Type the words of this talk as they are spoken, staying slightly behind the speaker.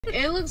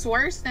It looks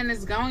worse than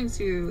it's going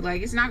to.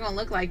 Like, it's not gonna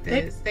look like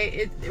this.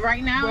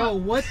 Right now. Bro,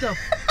 what the?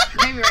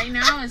 Baby, right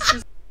now it's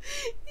just.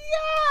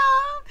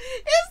 Yeah,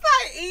 it's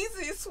like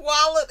easy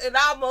swallowed and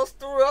I almost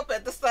threw up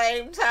at the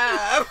same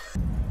time.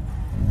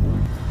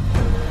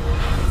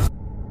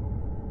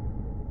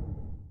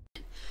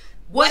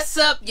 What's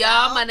up,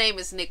 y'all? My name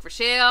is Nick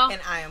Rochelle.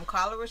 And I am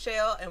Carla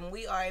Rochelle, and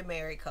we are a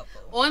married couple.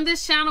 On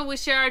this channel, we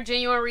share our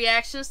genuine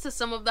reactions to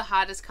some of the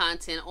hottest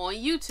content on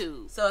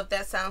YouTube. So if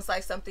that sounds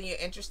like something you're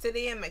interested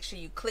in, make sure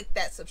you click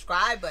that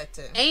subscribe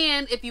button.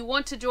 And if you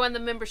want to join the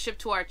membership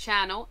to our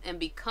channel and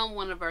become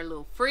one of our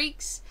little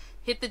freaks,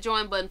 hit the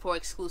join button for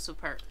exclusive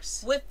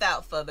perks.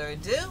 Without further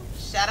ado,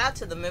 shout out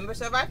to the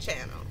members of our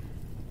channel.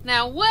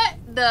 Now, what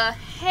the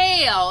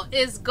hell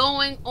is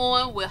going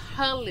on with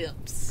her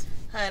lips?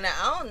 Honey,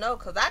 I don't know,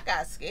 because I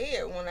got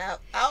scared when I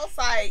was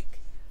like...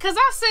 Because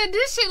I said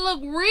this shit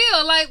look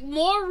real, like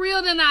more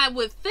real than I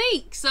would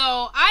think. So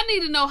I need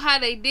to know how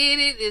they did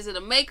it. Is it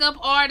a makeup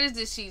artist?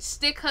 Did she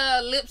stick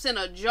her lips in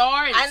a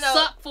jar and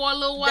suck for a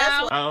little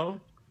while? Oh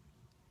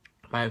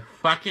my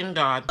fucking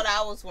God. What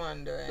I was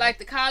wondering. Like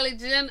the Kylie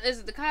Jenner,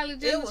 is it the Kylie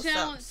Jenner it was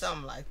challenge?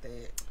 Something like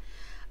that.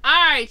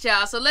 Alright,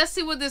 y'all, so let's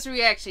see what this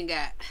reaction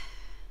got.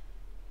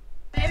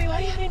 Baby, why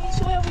you having me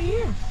two way over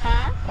here?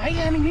 Huh? Why you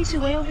having me two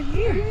way over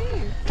here?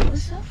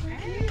 What's up,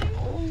 man?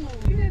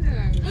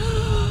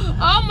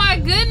 Oh my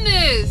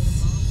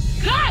goodness!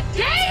 God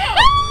damn!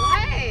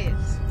 What?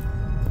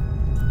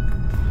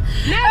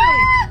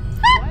 Natalie!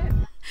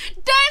 What?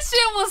 That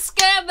shit will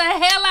scare the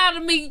hell out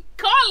of me.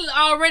 Carla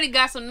already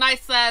got some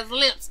nice sized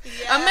lips.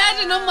 Yeah.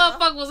 Imagine them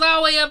motherfuckers was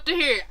all the way up to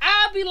here.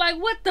 I'll be like,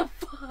 what the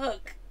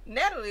fuck?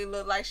 Natalie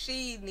looked like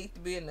she needs to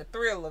be in the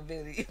Thriller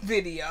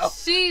video.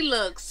 She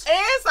looks...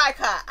 It's like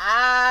her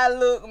eye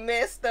look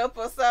messed up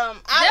or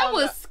something. That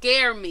would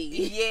scare me.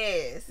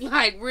 Yes.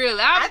 Like, really.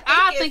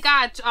 I think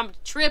I'm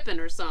tripping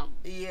or something.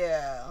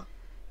 Yeah.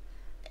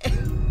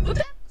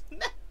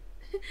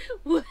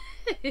 What?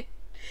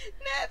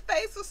 That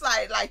face was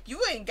like,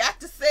 you ain't got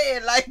to say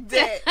it like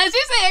that. She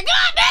said,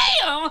 God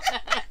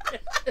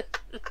damn!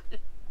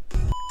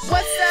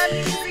 What's up,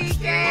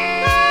 Ezee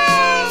gang?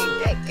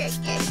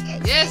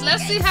 Yes,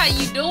 let's see how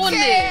you doing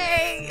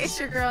this. It's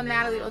your girl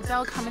Natalie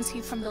Odell coming to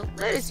you from the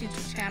latest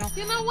YouTube channel.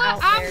 You know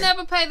what? I've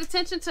never paid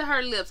attention to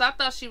her lips. I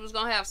thought she was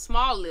gonna have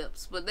small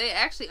lips, but they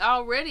actually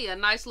already a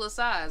nice little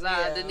size.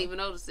 I didn't even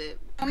notice it.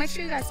 So make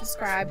sure you guys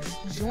subscribe,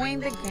 join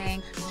the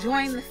gang,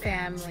 join the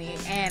family,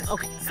 and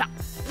okay, so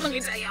let me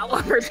tell y'all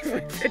what we're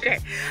doing today.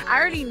 I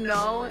already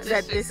know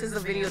that this is a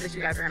video that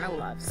you guys are gonna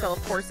love, so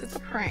of course it's a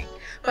prank,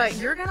 but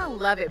you're gonna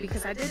love it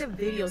because I did a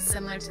video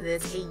similar to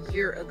this a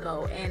year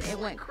ago and it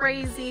went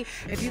crazy.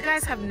 If you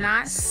guys have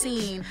not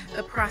seen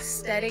the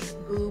prosthetic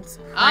boobs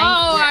prank,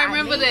 I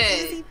remember that.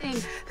 Easy thing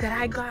that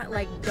I got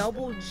like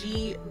double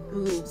G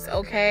boobs,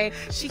 okay?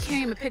 She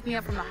came and picked me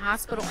up from the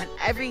hospital and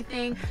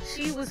everything.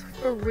 She was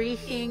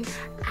freaking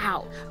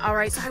out. All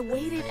right, so I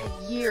waited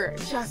a year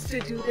just to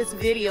do this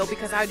video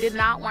because I did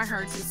not want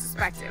her to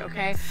suspect it,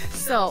 okay?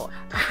 So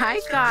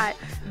I got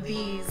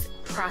these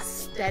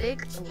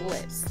prosthetic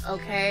lips,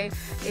 okay?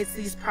 It's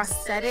these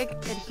prosthetic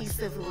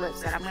adhesive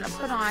lips that I'm gonna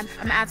put on.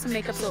 I'm gonna add some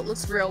makeup so it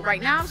looks real.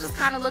 Right now I'm just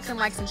kind of looking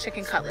like some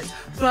chicken cutlets,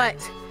 but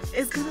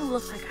it's gonna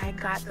look like I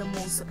got the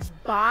most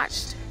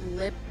botched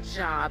lip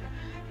job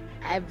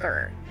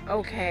ever,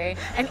 okay?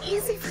 And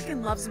Ezee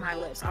freaking loves my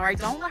lips, all right?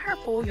 Don't let her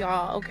fool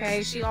y'all,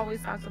 okay? She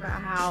always talks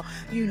about how,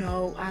 you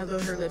know, I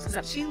love her lips and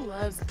stuff. She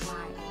loves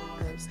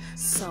my lips.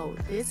 So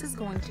this is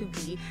going to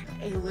be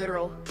a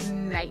literal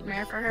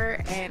nightmare for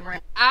her, and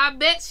I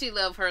bet she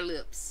loves her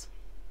lips.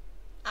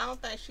 I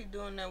don't think she's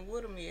doing that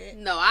with them yet.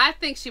 No, I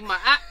think she might.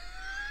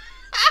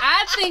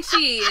 I think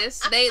she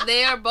is.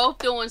 They are both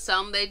doing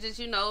something. They just,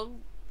 you know,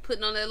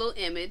 putting on their little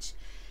image.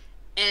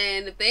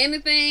 And if they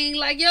anything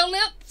like your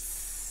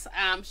lips,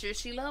 I'm sure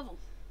she love them.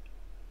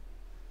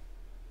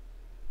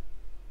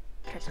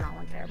 catch it all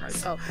on camera.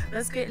 So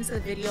let's get into the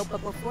video.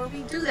 But before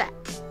we do that,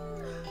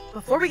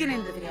 before we get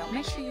into the video,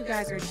 make sure you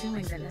guys are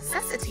doing the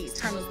necessities.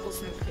 Turn those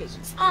post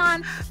notifications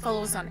on.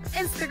 Follow us on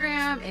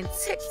Instagram and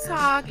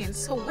TikTok and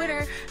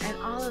Twitter and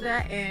all of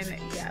that. And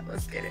yeah,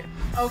 let's get it.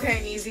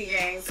 Okay, Ezee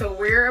gang. So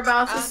we're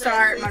about to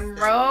start.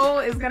 Monroe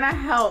is gonna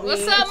help me.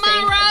 What's up,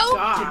 Monroe?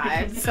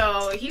 God.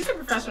 So he's a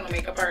professional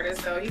makeup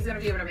artist, so he's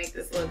gonna be able to make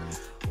this look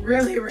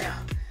really real.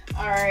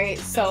 All right,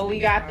 so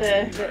we got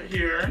the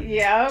here.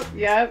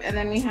 Yep, and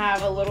then we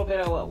have a little bit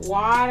of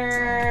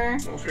water. A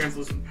little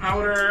translucent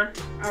powder.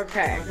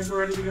 Okay. I think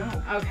we're ready to go.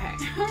 Okay.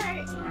 All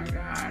right. Oh my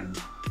God.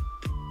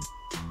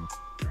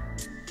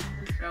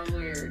 So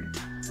weird.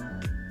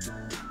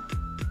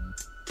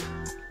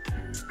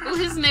 Ooh,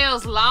 his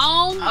nails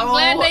long. I'm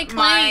glad they clean. Oh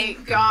my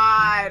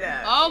God.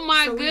 Oh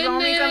my so goodness. We don't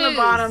make on the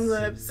bottom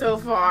lip so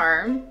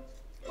far.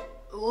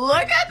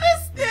 Look at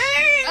this thing.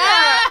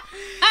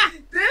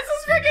 This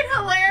is freaking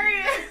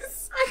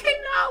hilarious. I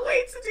cannot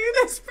wait to do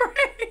this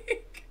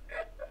prank.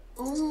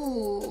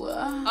 Ooh.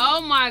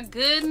 Oh my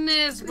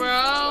goodness,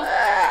 bro.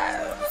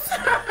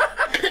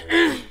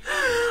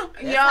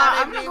 Yeah,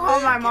 I'm gonna call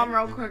call my mom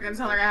real quick and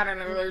tell her I had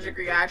an allergic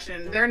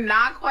reaction. They're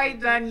not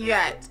quite done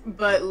yet,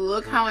 but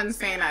look how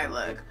insane I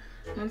look.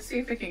 Let's see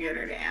if I can get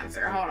her to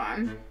answer. Hold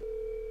on.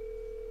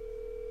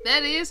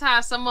 That is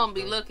how some of them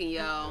be looking,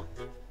 y'all.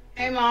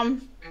 Hey,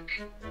 Mom.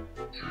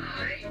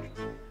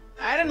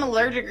 I had an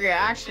allergic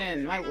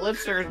reaction. My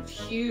lips are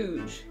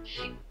huge.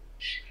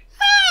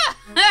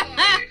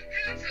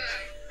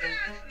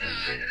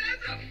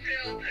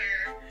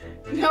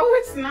 No,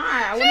 it's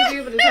not. I wouldn't be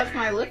able to touch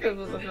my lip if it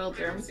was a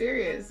filter. I'm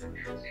serious.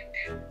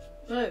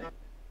 Look.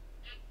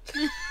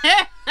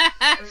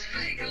 That's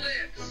fake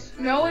lips.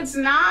 No, it's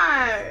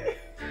not.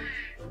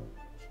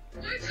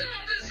 What's all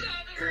this all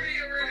the way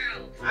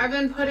around? I've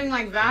been putting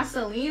like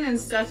Vaseline and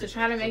stuff to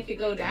try to make it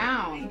go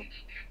down.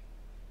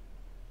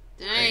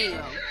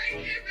 Damn.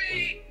 Pranking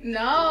me?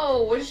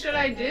 No, what should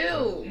I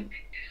do?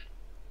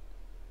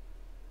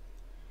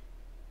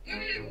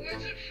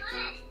 What's it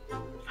from?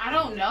 I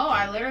don't know.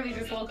 I literally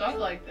just woke up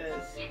like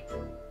this.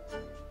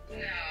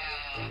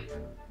 Nah.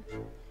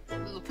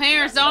 The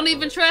parents don't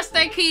even trust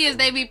their kids.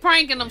 They be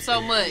pranking them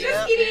so much.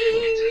 Just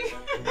kidding.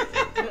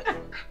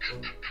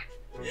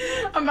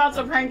 I'm about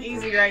to prank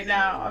Ezee right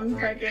now. I'm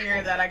pranking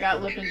her that I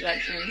got lip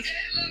injections.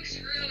 It looks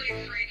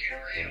really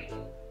freaking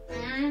real.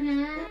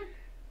 Mm-hmm.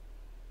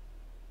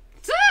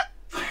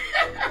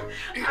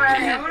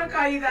 Alright, I'm gonna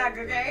call you back,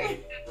 okay?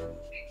 Oh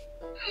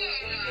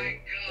my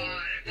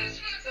god. If this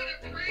wasn't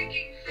a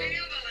pranking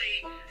family,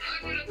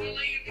 I would have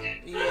believed it.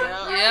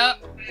 Yeah. Yep.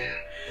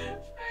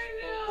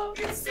 I know.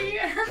 You can see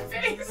in her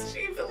face.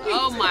 She believes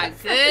Oh my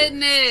It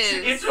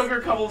goodness. took her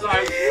a couple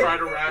times to try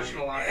to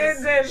rationalize.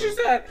 And then she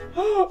said,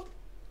 oh.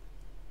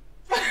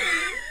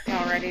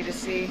 Y'all ready to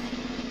see?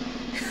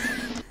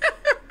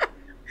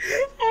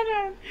 Hold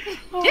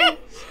on.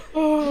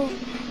 Oh,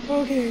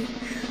 okay.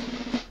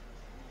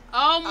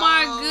 Oh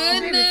my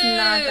Maybe goodness. it's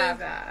not that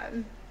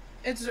bad.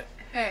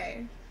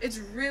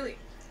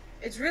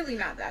 It's really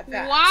not that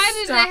bad. Why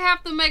did Stop. they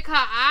have to make her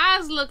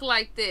eyes look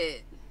like that?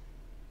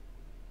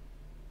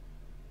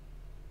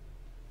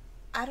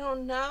 I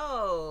don't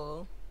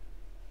know.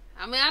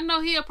 I mean, I know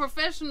he a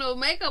professional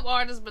makeup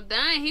artist, but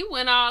dang, he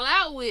went all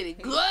out with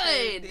it.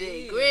 Great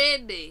day,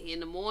 great day in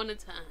the morning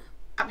time.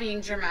 Not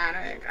being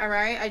dramatic, all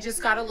right? I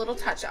just got a little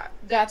touch up.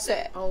 That's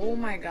it. Oh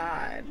my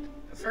God.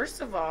 First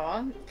of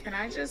all, can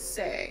I just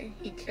say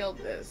he killed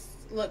this?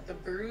 Look, the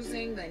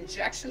bruising, the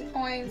injection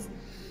points.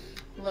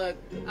 Look.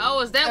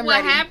 Oh, is that I'm what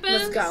ready. happened?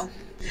 Let's go.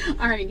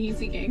 All right,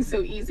 Ezee gang.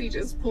 So Ezee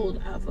just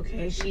pulled up.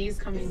 Okay, she's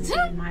coming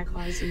in my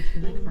car so we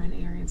can like run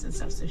errands and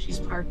stuff. So she's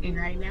parking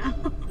right now.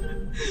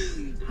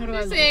 How do I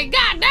I look? said,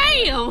 God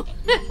damn.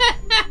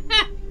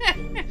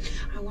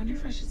 I wonder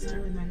if I should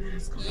start with my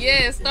mask on.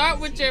 Yeah, start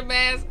with your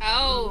mask.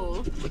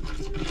 Oh.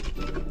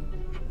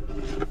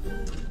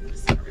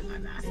 Start with my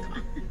mask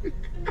on.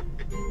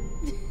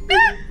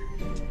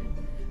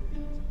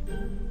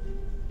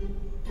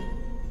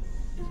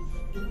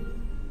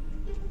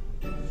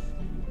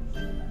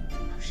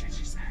 Oh shit,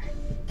 she's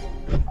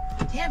sorry.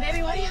 Damn,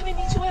 baby, why do you have me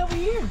meet you way over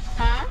here?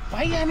 Huh?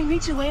 Why you have me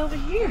meet you way over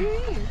here?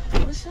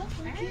 What's up,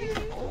 Hey.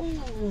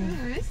 Oh,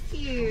 Miss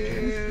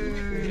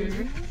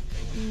you.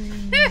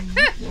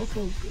 you're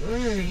so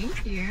good.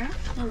 Thank you.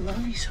 I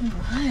love you so much.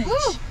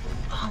 Oh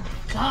my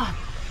god.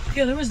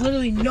 Yo, there was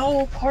literally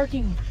no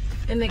parking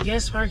in the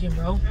guest parking,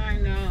 bro. I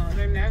know,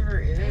 there never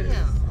is.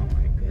 Damn. Oh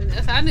my goodness.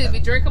 That's, I need to be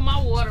drinking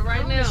my water I right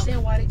don't now.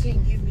 understand why they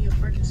can't give me a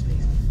parking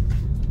space.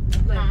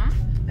 Like, Huh?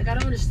 like I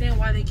don't understand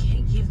why they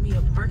can't give me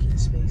a parking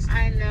space.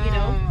 I know. You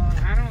know?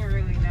 I don't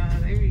really know.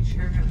 They be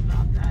tripping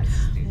about that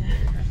stupid.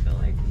 I feel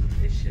like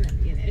it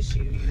shouldn't be an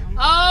issue, you know?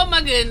 Oh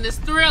my goodness,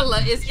 Thriller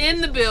is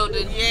in the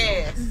building.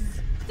 Yes.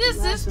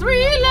 This is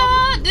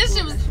Thriller. This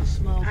shit was.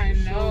 I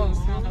know.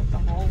 Smelled up the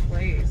whole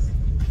place.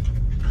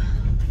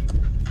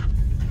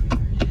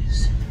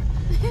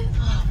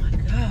 Oh my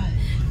god.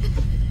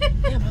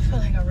 Damn, I feel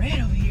like I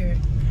ran over here.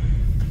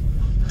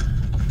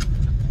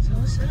 So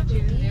what's up, What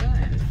you baby?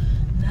 doing?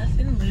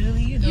 Nothing,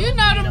 literally, you know. You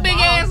know them big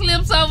ass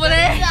lips over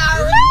there.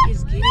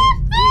 It's getting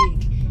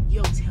big.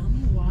 Yo, tell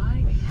me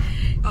why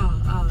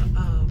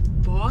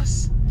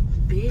Boss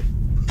bit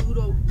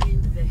Pluto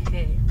in the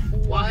head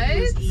while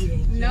he was What?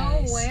 eating. No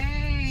Yes.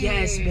 way.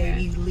 Yes,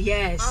 baby.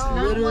 Yes. Oh,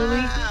 Literally.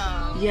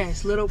 wow.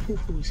 Yes, little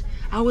poo-poos.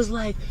 I was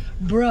like,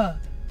 bruh,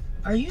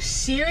 are you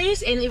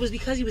serious? And it was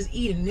because he was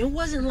eating. It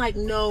wasn't like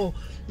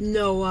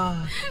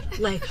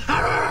like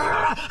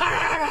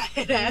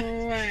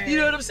you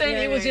know what I'm saying?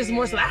 Yeah, It was just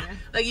more so yeah.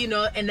 like, you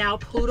know, and now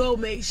Pluto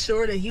made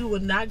sure that he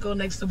would not go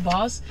next to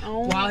Boss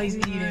while he's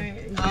eating.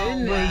 Goodness.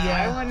 Oh, but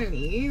yeah. I wouldn't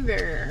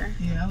either.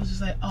 Yeah, I was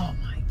just like, oh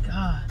my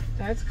god.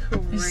 That's It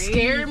crazy.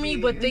 scared me,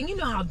 but then you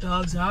know how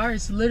dogs are.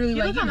 It's literally Can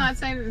you like, look on that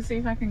side to see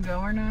if I can go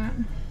or not?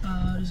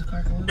 there's a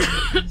car coming.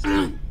 There's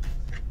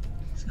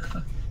a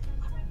car.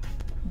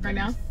 Right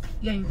now?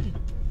 Yeah, you can.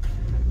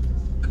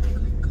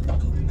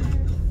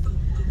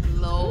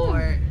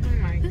 Lord. Oh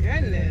my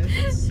goodness.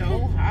 It's so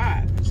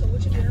hot. So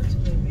what you been up to,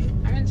 baby?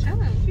 I've been chilling.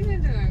 What you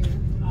been doing?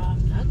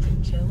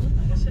 Nothing, chilling.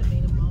 Like I said,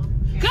 being a mom.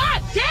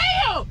 God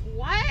damn!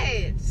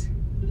 What?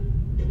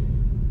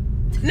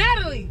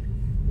 Natalie!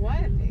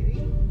 What, baby?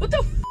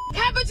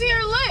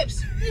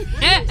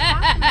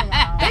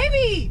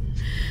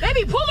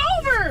 Baby, pull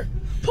over!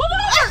 Pull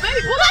over,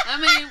 baby, pull over! I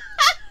mean,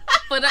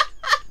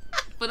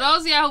 for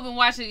those of y'all who've been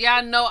watching,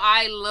 y'all know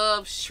I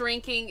love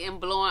shrinking and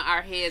blowing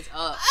our heads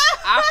up.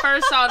 I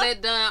first saw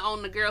that done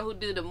on the girl who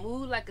did the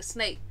move like a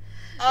snake.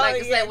 Like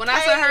I said, when I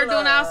saw her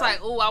doing it, I was like,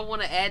 oh, I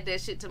want to add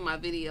that shit to my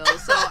video.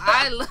 So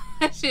I love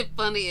that shit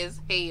funny as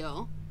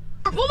hell.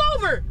 Pull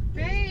over!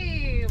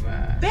 Babe.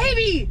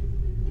 Baby!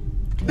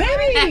 Why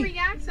are you Baby!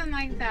 reacting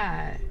like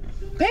that?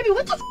 Baby,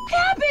 what the f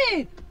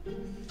happened?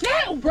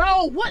 That,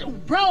 bro,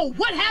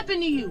 what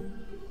happened to you?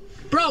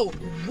 Bro,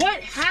 what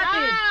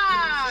happened?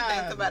 She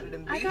thinks about it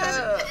and beat I got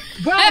her up.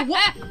 Bro,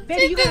 what?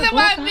 Baby, you Thinking got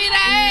about beat her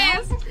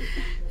ass.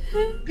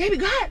 Baby,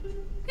 God.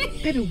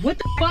 Baby, what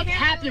the fuck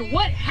happened?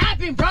 What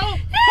happened, bro?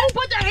 Who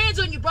put their hands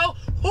on you, bro?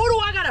 Who do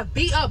I gotta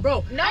beat up,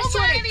 bro? I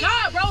swear to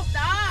God, bro.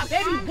 Stop.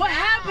 Baby, Calm what down.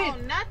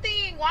 happened?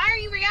 Nothing. Why are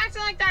you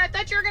reacting like that? I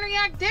thought you were gonna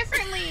react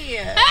differently.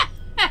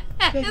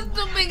 It's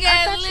the big I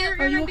ass thought you were lip.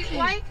 Are you gonna be okay?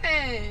 like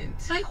it.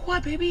 Like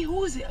what, baby?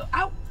 Who is it?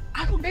 I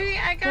don't. Baby,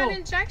 I got Bro.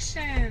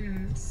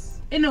 injections.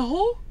 In the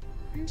who?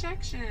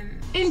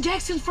 Injections.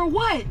 Injections for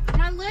what?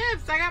 My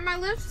lips. I got my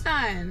lips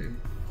done.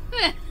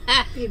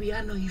 Baby,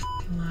 I know you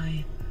f***ing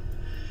lying.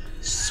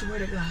 Swear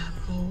to God,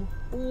 bro.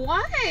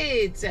 What?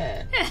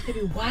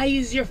 Baby, why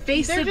is your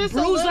face They're so just a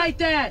bruised little- like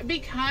that?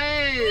 Because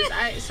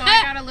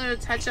I got a little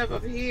touch up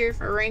over here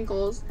for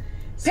wrinkles.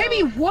 So-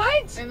 Baby,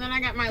 what? And then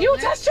I got my You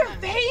lips touched your done.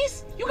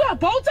 face? You got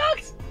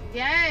Botox?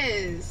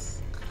 Yes.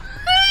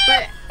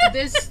 But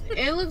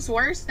it looks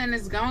worse than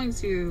it's going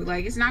to.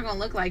 Like, it's not gonna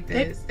look like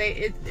this.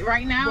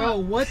 Right now, Bro,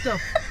 what the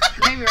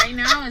maybe right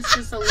now it's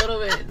just a little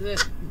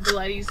bit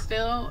bloody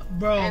still.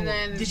 Bro, And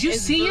then did you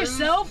it's see bruised.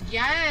 yourself?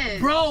 Yes.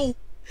 Bro,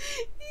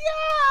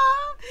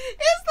 Yeah,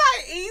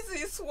 it's like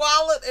Ezee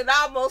swallowed and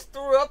almost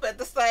threw up at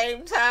the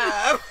same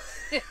time.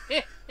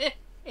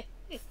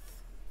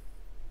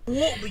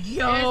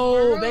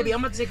 yo, bruised. baby,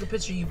 I'm gonna take a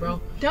picture of you,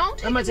 bro. Don't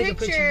take I'm gonna a take a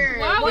picture. picture.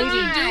 Why would you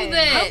do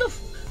that? How the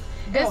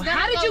bro, It's gonna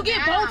how did go you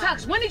get down.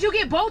 Botox? When did you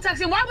get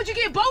Botox? And why would you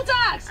get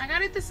Botox? I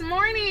got it this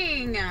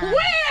morning. Where?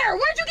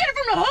 Where'd you get it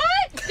from the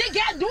hood?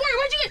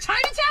 Where'd you get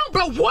Chinatown?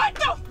 Bro, what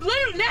the?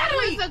 Little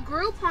Natalie. It was a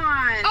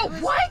Groupon. Oh, It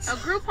was what? A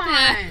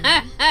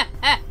Groupon.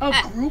 A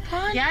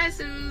Groupon? Yes,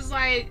 it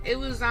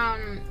was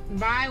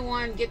buy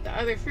one get the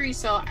other free.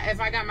 So if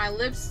I got my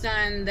lips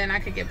done, then I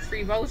could get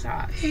free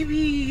Botox.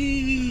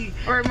 Baby.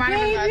 Or it might have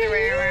been the other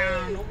way Baby.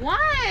 around.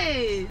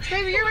 What?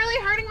 Baby, you're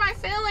really hurting my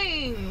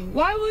feelings.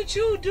 Why would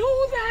you do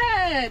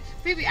that?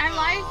 Baby, I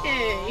like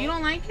it. You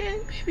don't like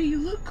it? Baby, you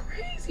look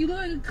crazy. You look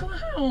like a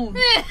clown.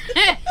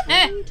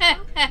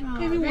 No,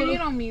 Baby, baby, what- you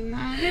don't mean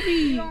that. Baby.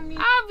 You don't mean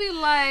I'll be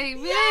like,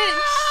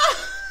 bitch,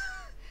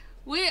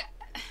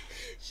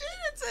 She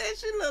done said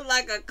she looked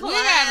like a clown. we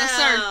got a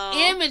certain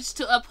image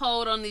to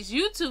uphold on these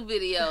YouTube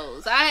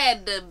videos. I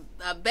had the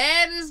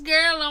baddest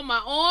girl on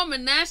my arm,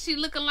 and now she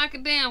looking like a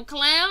damn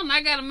clown.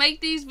 I gotta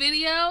make these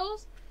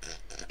videos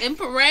and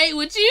parade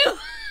with you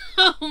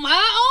on my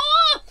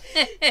arm.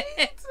 She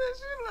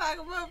look like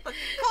a motherfucking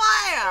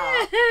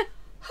clown.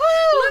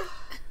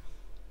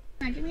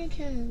 Now, give me a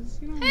kiss.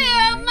 You don't mean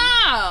Hell that.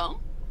 no.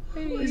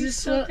 Baby, Is you this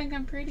still what- think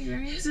I'm pretty,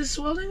 right? Is this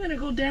swelling gonna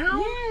go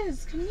down?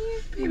 Yes, come here.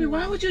 Baby,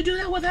 why would you do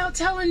that without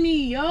telling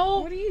me,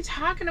 yo? What are you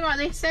talking about?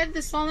 They said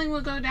the swelling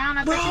would go down.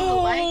 I thought you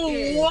would like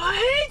it.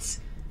 What?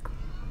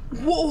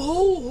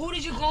 Who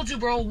did you go to,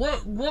 bro?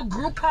 What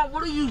Groupon?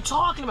 What are you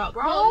talking about,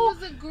 bro? Well, it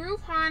was a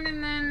Groupon,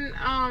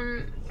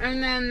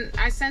 and then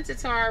I sent it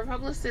to our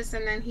publicist,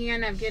 and then he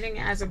ended up getting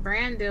it as a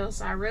brand deal.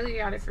 So I really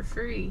got it for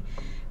free,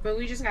 but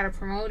we just gotta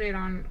promote it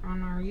on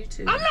our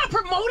YouTube. I'm not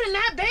promoting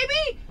that,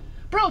 baby.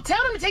 Bro,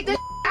 tell them to take that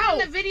out.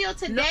 in the video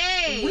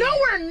today. No,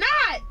 we're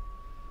not.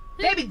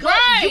 Baby, go.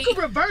 Right. You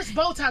can reverse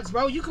Botox,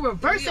 bro. You can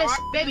reverse We that are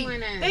shit, baby.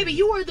 doing it. Baby,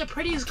 you are the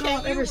prettiest girl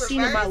I've you ever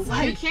seen in my reverse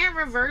it? You life. can't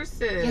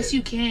reverse it. Yes,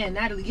 you can.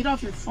 Natalie, get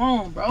off your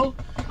phone, bro.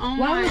 Oh Why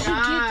my would you get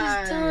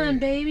God. this done,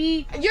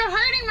 baby? You're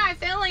hurting my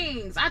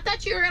feelings. I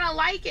thought you were gonna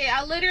like it.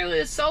 I literally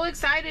was so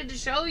excited to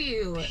show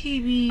you.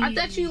 Baby. I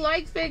thought you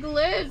liked fake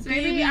lips,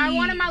 baby. Baby. I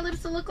wanted my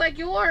lips to look like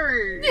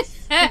yours.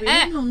 Baby,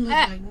 they don't look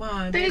like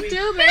mine, They baby.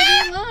 do,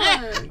 baby.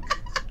 Look.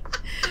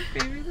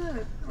 Baby,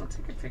 look. I'll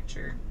take a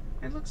picture.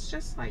 It looks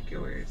just like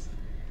yours.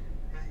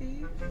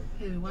 See?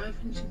 Baby, why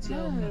haven't you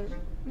told me?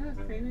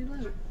 Look, baby,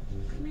 look.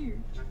 Come here.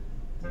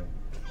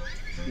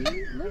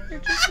 See? Look, they're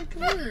just like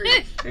yours.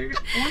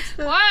 Once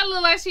the Why I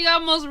look like she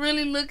almost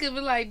really looking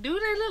like, do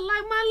they look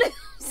like my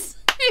lips?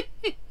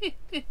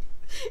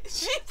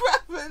 She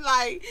probably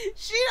like,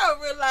 she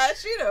don't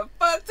realize she done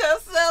fucked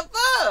herself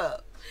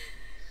up.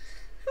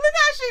 Look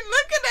how she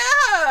looking at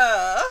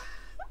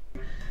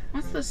her.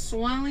 once the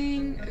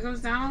swelling goes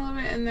down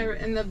a little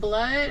bit and the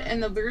blood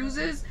and the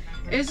bruises,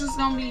 it's just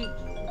gonna be.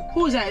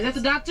 Who is that? Is that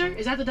the doctor?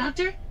 Is that the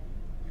doctor?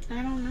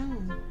 I don't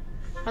know.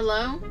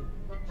 Hello?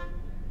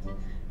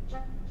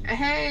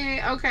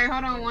 Hey, okay,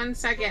 hold on 1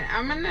 second.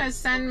 I'm gonna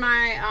send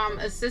my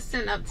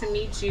assistant up to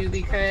meet you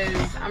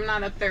because I'm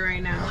not up there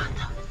right now.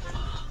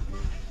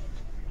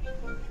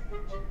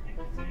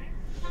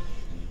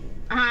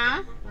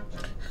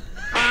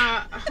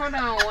 Hold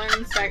on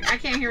 1 sec. I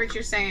can't hear what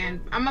you're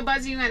saying. I'm gonna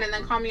buzz you in and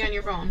then call me on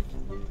your phone.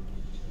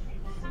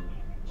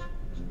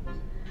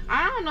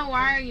 I don't know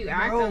why are you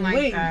acting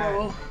like that.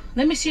 Bro.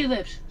 Let me see your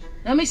lips.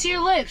 Let me see your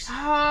lips.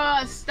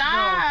 Oh,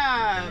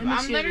 stop. Bro,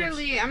 I'm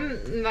literally,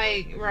 I'm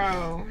like,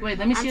 bro. Wait,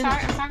 let me see your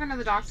lips. I'm talking to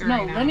the doctor No,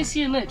 right now. let me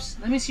see your lips.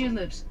 Let me see your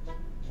lips.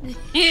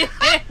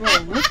 Bro,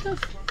 what the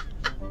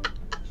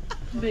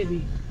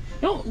baby.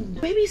 No,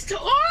 baby, still.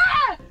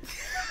 Ah!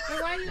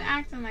 But why are you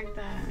acting like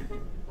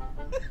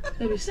that?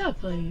 Baby, stop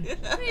playing.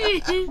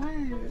 What?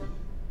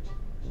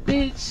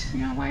 Bitch.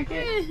 You don't like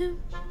it?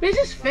 Bitch,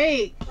 it's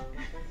fake.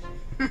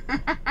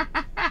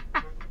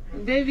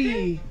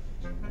 Baby.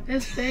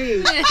 That's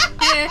fake.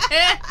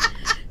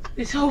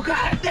 This whole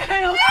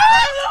goddamn.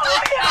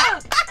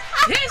 Hallelujah!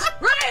 It's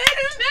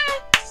raining, man!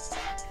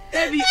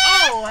 Baby,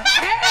 oh,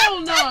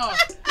 hell no!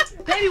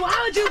 Baby, why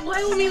would you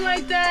play with me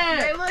like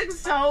that? They look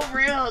so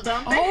real,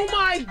 don't they? Oh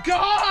my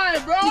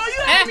god, bro!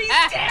 You have me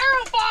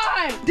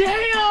terrified!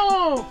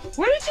 Damn!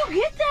 Where did you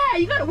get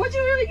that? Where'd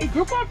you really get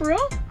Groupon for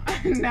real?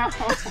 No,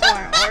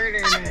 I ordered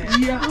it.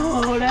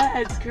 Yo,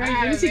 that's crazy.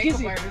 Let me see, kiss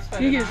you.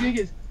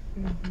 Kiss.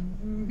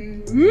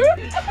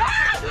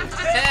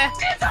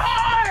 It's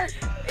hard!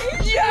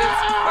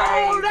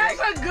 Yo! That's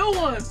a good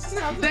one!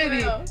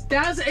 Baby,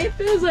 it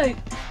feels like...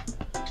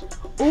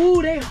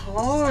 Ooh, they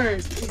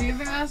hard. Do you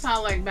think that's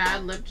how like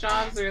bad lip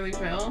jobs really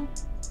feel?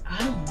 I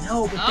don't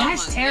know, but Oh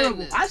that's my terrible.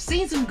 goodness. I've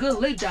seen some good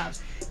lip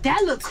jobs.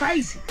 That look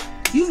crazy.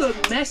 You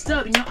look messed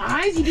up. In your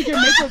eyes, you did your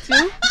makeup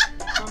too?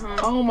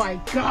 Oh my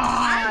I've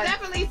god.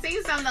 definitely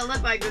seen some that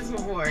look like this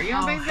before. You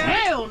don't Oh, think so?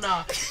 hell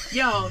no.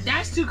 Yo,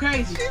 that's too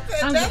crazy.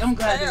 I'm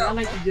glad that I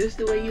like you just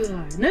the way you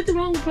are. Nothing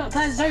wrong with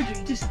plastic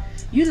surgery.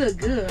 You look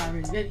good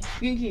already.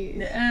 Ginkies.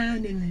 No.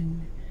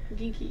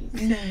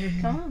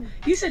 Ginkies. Come on.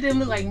 You said them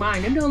look like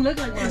mine. Them don't look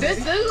like mine.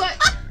 This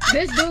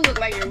do look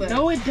like your lips.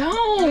 No, it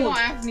don't. You gonna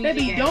ask me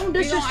Baby, again. don't You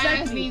gonna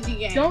disrespect ask me. me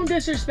again. Don't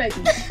disrespect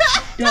me.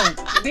 Don't.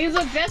 These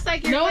look just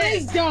like your No, they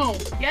lips.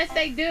 don't. Yes,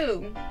 they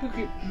do. Look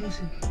at, let me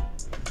see.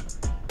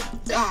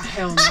 Oh,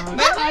 hell no.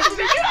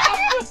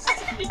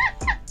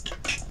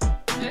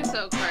 They're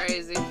so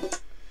crazy.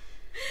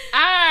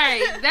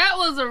 Alright, that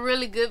was a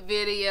really good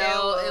video.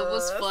 It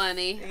was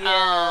funny.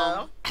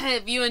 Yeah.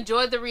 If you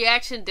enjoyed the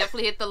reaction,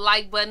 definitely hit the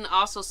like button.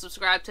 Also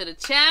subscribe to the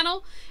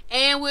channel.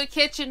 And we'll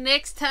catch you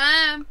next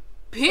time.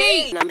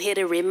 Peace. I'm here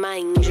to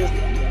remind you,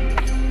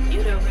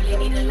 you don't really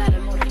need a lot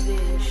of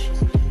motivation.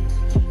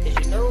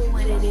 Cause you know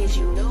what it is,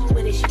 you know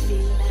what it should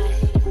feel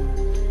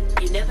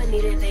like. You never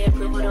needed their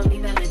approval, don't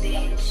need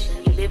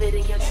validation. You live it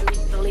in your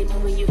truth, only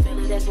moment you feel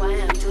it, that's why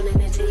I'm tuning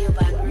into your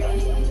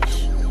vibration.